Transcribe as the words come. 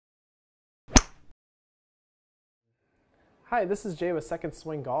Hi, this is Jay with Second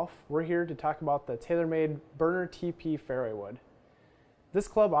Swing Golf. We're here to talk about the TaylorMade Burner TP Fairway wood. This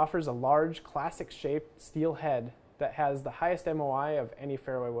club offers a large, classic-shaped steel head that has the highest MOI of any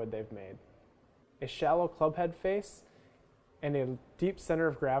fairway wood they've made. A shallow club head face and a deep center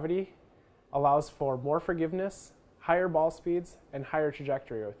of gravity allows for more forgiveness, higher ball speeds, and higher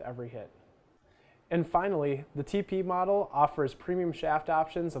trajectory with every hit. And finally, the TP model offers premium shaft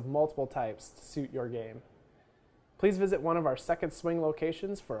options of multiple types to suit your game. Please visit one of our Second Swing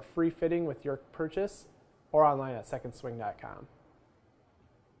locations for a free fitting with your purchase or online at secondswing.com.